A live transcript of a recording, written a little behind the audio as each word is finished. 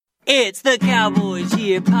It's the Cowboys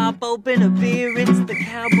here. Pop open a beer. It's the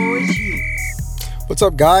Cowboys here. What's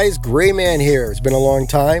up, guys? Gray Man here. It's been a long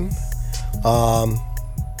time. Of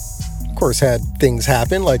course, had things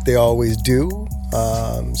happen like they always do.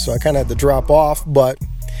 So I kind of had to drop off, but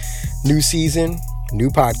new season, new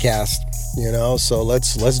podcast, so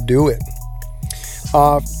let's do it.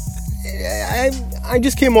 I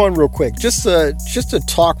just came on real quick, just to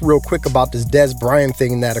talk real quick about this Dez Bryant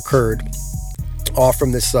thing that occurred off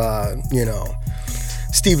from this,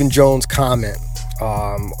 Stephen Jones comment,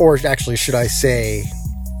 or actually, should I say,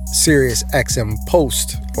 Sirius XM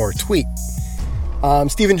post or tweet.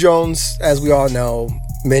 Stephen Jones, as we all know,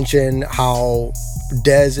 mentioned how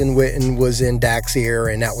Dez and Witten was in Dak's ear,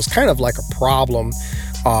 and that was kind of like a problem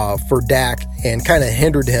for Dak and kind of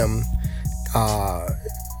hindered him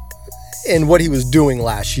in what he was doing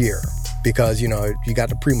last year. Because, you got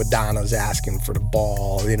the prima donnas asking for the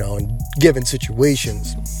ball, in given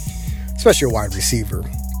situations, especially a wide receiver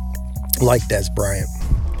like Dez Bryant.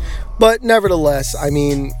 But nevertheless,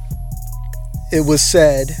 it was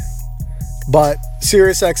said, but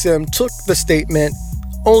SiriusXM took the statement,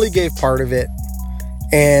 only gave part of it,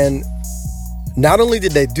 and not only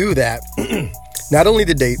did they do that, not only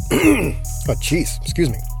did they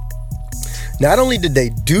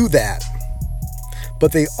do that,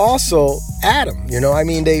 but they also at him,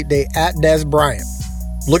 they at Dez Bryant.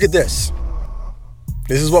 Look at this.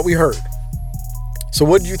 This is what we heard. So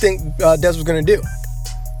what did you think Dez was going to do?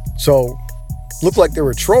 So looked like they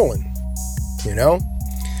were trolling,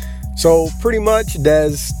 So pretty much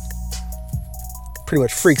Dez pretty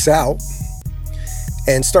much freaks out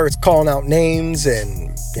and starts calling out names,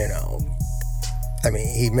 and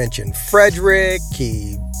he mentioned Frederick,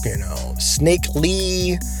 Snake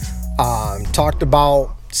Lee, talked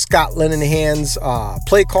about Scott Linehan's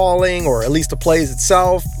play calling, or at least the plays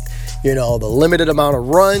itself, the limited amount of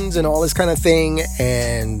runs and all this kind of thing,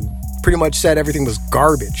 and pretty much said everything was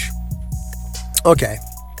garbage. Okay,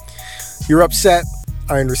 you're upset.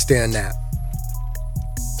 I understand that.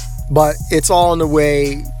 But it's all in the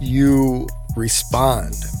way you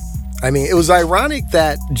respond. It was ironic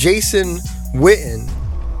that Jason Witten,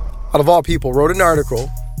 out of all people, wrote an article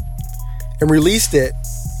and released it.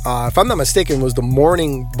 If I'm not mistaken, it was the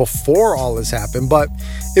morning before all this happened, but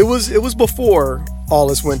it was before all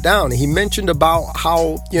this went down. And he mentioned about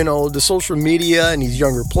how, the social media and these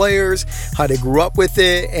younger players, how they grew up with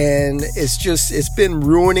it, and it's been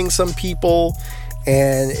ruining some people,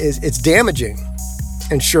 and it's damaging.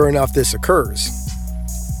 And sure enough, this occurs.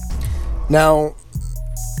 Now,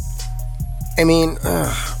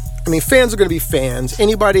 fans are going to be fans.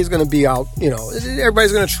 Anybody's going to be out,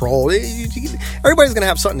 everybody's going to troll. Everybody's going to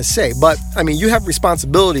have something to say. But, you have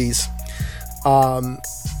responsibilities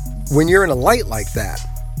when you're in a light like that.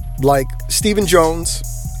 Like Stephen Jones,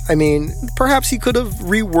 perhaps he could have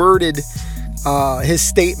reworded his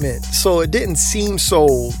statement so it didn't seem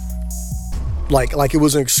so like it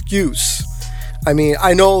was an excuse.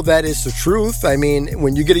 I know that is the truth.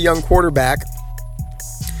 When you get a young quarterback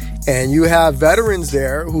and you have veterans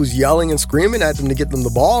there who's yelling and screaming at them to get them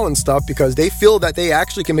the ball and stuff because they feel that they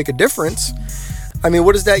actually can make a difference,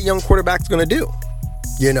 what is that young quarterback going to do?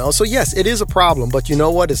 So yes, it is a problem, but you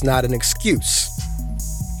know what? It's not an excuse.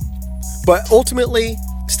 But ultimately,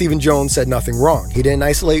 Stephen Jones said nothing wrong. He didn't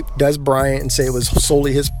isolate Dez Bryant and say it was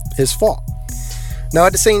solely his fault. Now,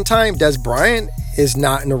 at the same time, Dez Bryant is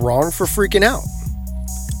not in the wrong for freaking out.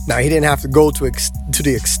 Now, he didn't have to go to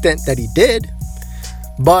the extent that he did,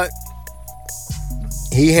 but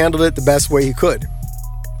he handled it the best way he could.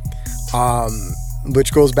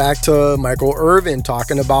 Which goes back to Michael Irvin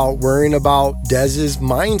talking about worrying about Dez's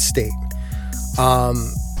mind state.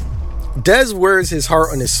 Dez wears his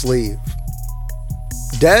heart on his sleeve.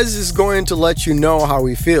 Dez is going to let you know how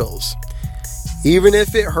he feels, even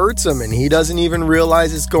if it hurts him and he doesn't even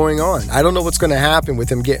realize it's going on. I don't know what's going to happen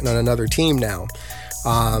with him getting on another team now.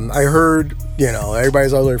 I heard,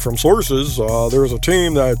 everybody's out there from sources. There was a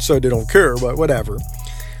team that said they don't care, but whatever.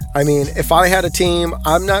 If I had a team,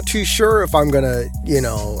 I'm not too sure if I'm going to,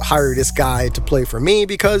 hire this guy to play for me,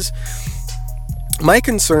 because my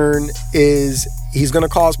concern is he's going to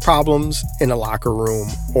cause problems in the locker room,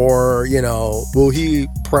 or, will he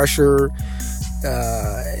pressure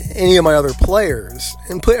any of my other players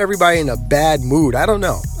and put everybody in a bad mood? I don't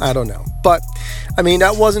know. But,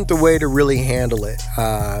 that wasn't the way to really handle it.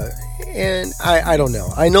 And I don't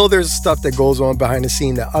know. I know there's stuff that goes on behind the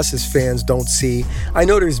scene that us as fans don't see. I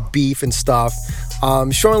know there's beef and stuff.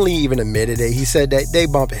 Sean Lee even admitted it. He said that they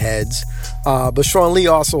bump heads. But Sean Lee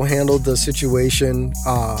also handled the situation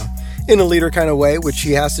in a leader kind of way, which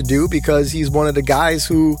he has to do because he's one of the guys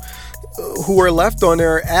who, who are left on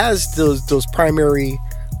there as those primary,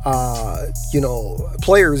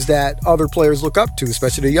 players that other players look up to,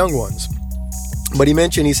 especially the young ones. But he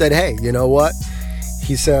mentioned, he said, hey, you know what?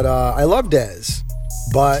 He said, I love Dez,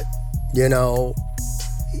 but,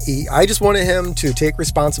 I just wanted him to take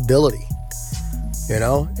responsibility,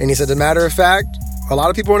 And he said, as a matter of fact, a lot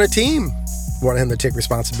of people on the team wanted him to take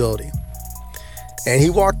responsibility. And he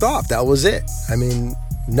walked off. That was it. I mean,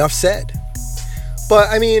 enough said. But,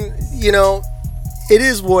 I mean, it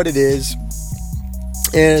is what it is.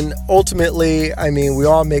 And ultimately, I mean, we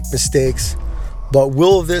all make mistakes. But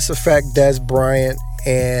will this affect Dez Bryant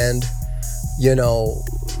and,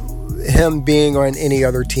 him being on any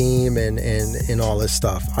other team and all this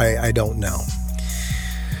stuff? I don't know.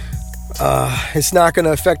 It's not going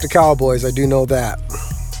to affect the Cowboys. I do know that.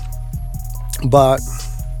 But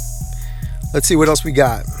let's see what else we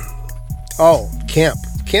got. Oh, camp.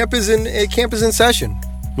 Camp is in session.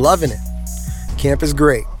 Loving it. Camp is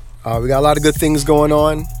great. We got a lot of good things going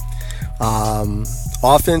on.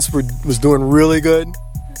 Offense was doing really good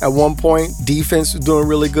at one point. Defense was doing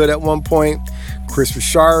really good at one point. Chris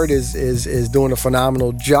Richard is doing a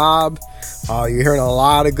phenomenal job. You're hearing a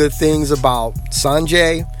lot of good things about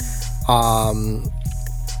Sanjay.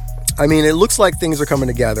 I mean, it looks like things are coming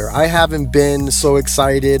together. I haven't been so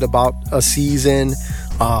excited about a season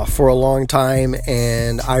for a long time,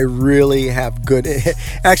 and I really have good...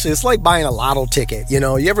 Actually, it's like buying a lotto ticket.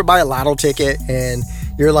 You ever buy a lotto ticket and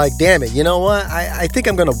you're like, damn it, you know what? I think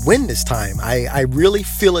I'm going to win this time. I really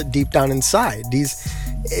feel it deep down inside.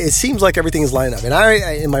 It seems like everything is lining up. And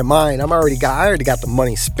in my mind, I already got the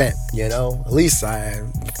money spent, At least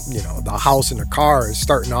the house and the car is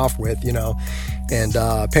starting off with, and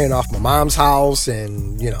paying off my mom's house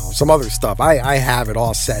and, some other stuff. I have it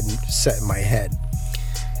all set in my head.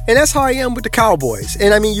 And that's how I am with the Cowboys.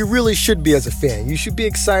 And I mean, you really should be as a fan. You should be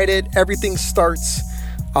excited. Everything starts,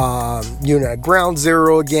 at ground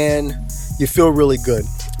zero again. You feel really good.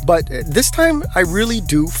 But this time, I really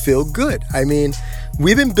do feel good. I mean,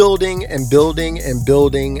 we've been building and building and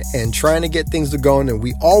building and trying to get things to go, and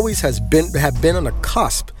we always have been on the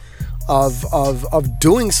cusp of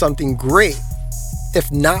doing something great.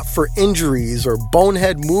 If not for injuries or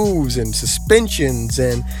bonehead moves and suspensions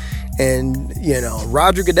and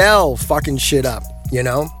Roger Goodell fucking shit up,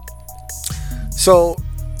 So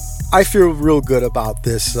I feel real good about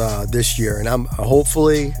this year, and I'm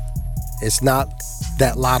hopefully it's not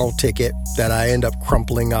that lotto ticket that I end up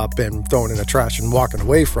crumpling up and throwing in the trash and walking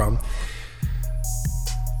away from.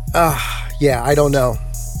 I don't know.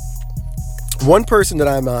 One person that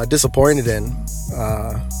I'm disappointed in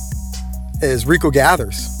is Rico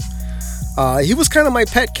Gathers. He was kind of my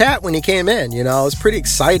pet cat when he came in. I was pretty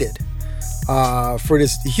excited for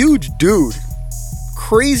this huge dude,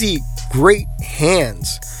 crazy great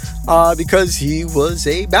hands, because he was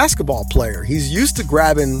a basketball player. He's used to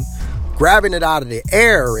grabbing it out of the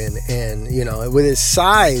air, and with his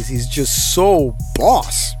size, he's just so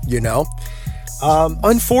boss.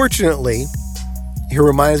 Unfortunately, he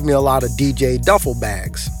reminds me a lot of DJ Duffel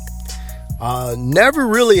Bags. Never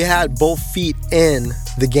really had both feet in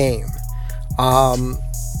the game.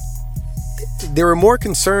 They were more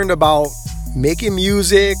concerned about making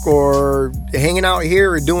music or hanging out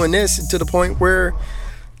here or doing this, to the point where,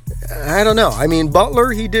 I don't know. I mean,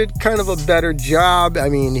 Butler, he did kind of a better job. I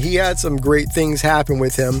mean, he had some great things happen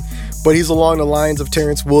with him, but he's along the lines of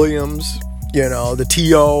Terrence Williams, the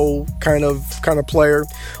T.O. kind of player.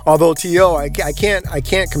 Although T.O., I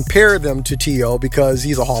can't compare them to T.O. because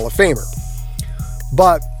he's a Hall of Famer.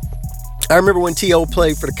 But I remember when T.O.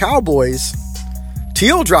 played for the Cowboys,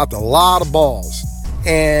 T.O. dropped a lot of balls.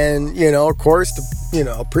 And, of course,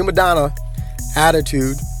 the prima donna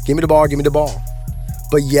attitude, give me the ball.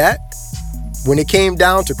 But yet, when it came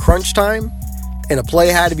down to crunch time and a play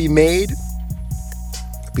had to be made,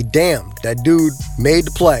 be damned, that dude made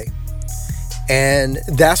the play. And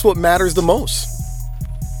that's what matters the most.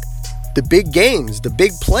 The big games, the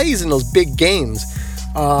big plays in those big games,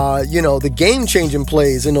 the game-changing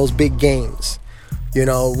plays in those big games,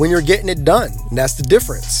 when you're getting it done. And that's the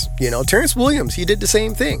difference. Terrence Williams, he did the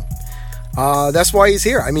same thing. That's why he's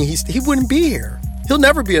here. I mean, he wouldn't be here. He'll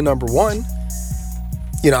never be a number one.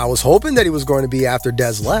 I was hoping that he was going to be after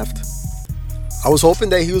Dez left. I was hoping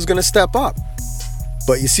that he was going to step up.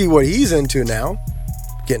 But you see what he's into now.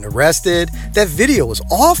 Getting arrested. That video was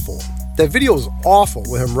awful.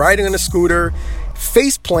 With him riding on a scooter,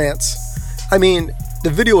 face plants. I mean,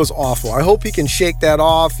 the video was awful. I hope he can shake that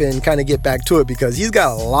off and kind of get back to it, because he's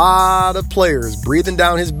got a lot of players breathing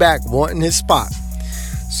down his back wanting his spot.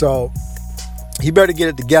 So he better get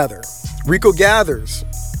it together. Rico Gathers,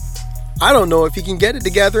 I don't know if he can get it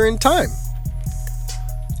together in time.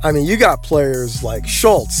 I mean, you got players like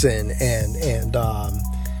Schultz and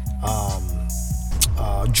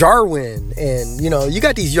Jarwin, and you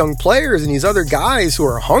got these young players and these other guys who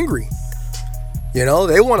are hungry. They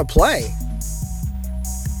want to play.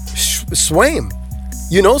 Swaim,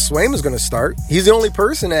 Swaim is going to start. He's the only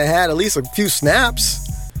person that had at least a few snaps.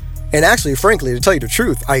 And actually, frankly, to tell you the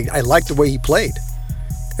truth, I like the way he played.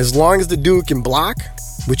 As long as the dude can block,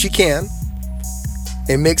 which he can,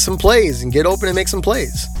 and make some plays and get open and make some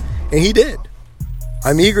plays. And he did.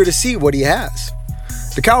 I'm eager to see what he has.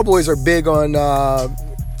 The Cowboys are big on, I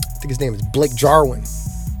think his name is Blake Jarwin.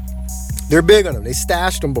 They're big on him. They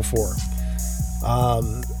stashed him before.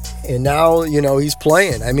 And now, he's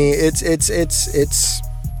playing. I mean, it's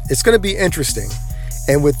going to be interesting.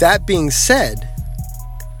 And with that being said,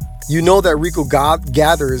 that Rico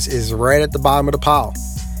Gathers is right at the bottom of the pile.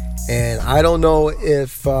 And I don't know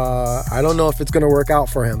if it's going to work out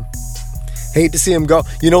for him. Hate to see him go.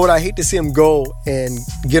 You know what? I hate to see him go and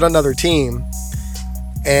get another team.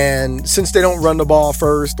 And since they don't run the ball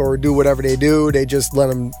first or do whatever they do, they just let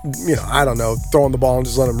him, throw him the ball and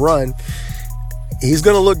just let him run. He's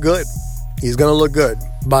going to look good.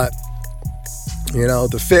 But,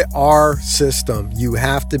 to fit our system, you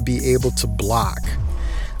have to be able to block.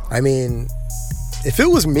 I mean, if it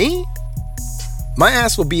was me, my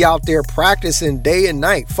ass would be out there practicing day and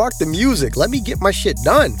night. Fuck the music. Let me get my shit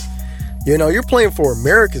done. You're playing for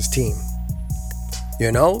America's team.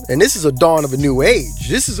 And this is a dawn of a new age.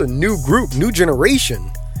 This is a new group, new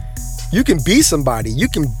generation. You can be somebody. You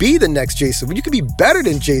can be the next Jason. You can be better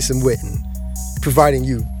than Jason Witten, providing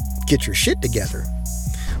you get your shit together.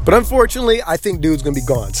 But unfortunately, I think dude's going to be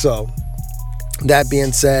gone. So, that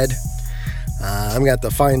being said, I'm going to have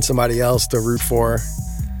to find somebody else to root for.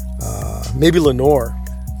 Maybe Lenore.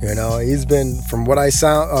 He's been, from what it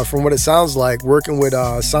sounds like, working with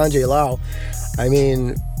Sanjay Lal. I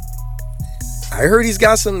mean, I heard he's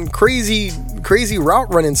got some crazy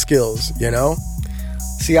route running skills.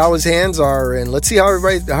 See how his hands are, and let's see how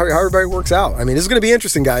everybody works out. I mean, this is going to be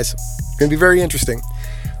interesting, guys. It's going to be very interesting.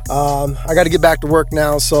 I got to get back to work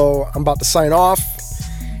now, so I'm about to sign off,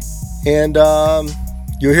 and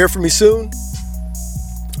you'll hear from me soon.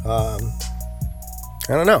 I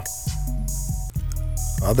don't know.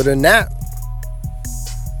 Other than that,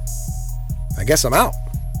 I guess I'm out.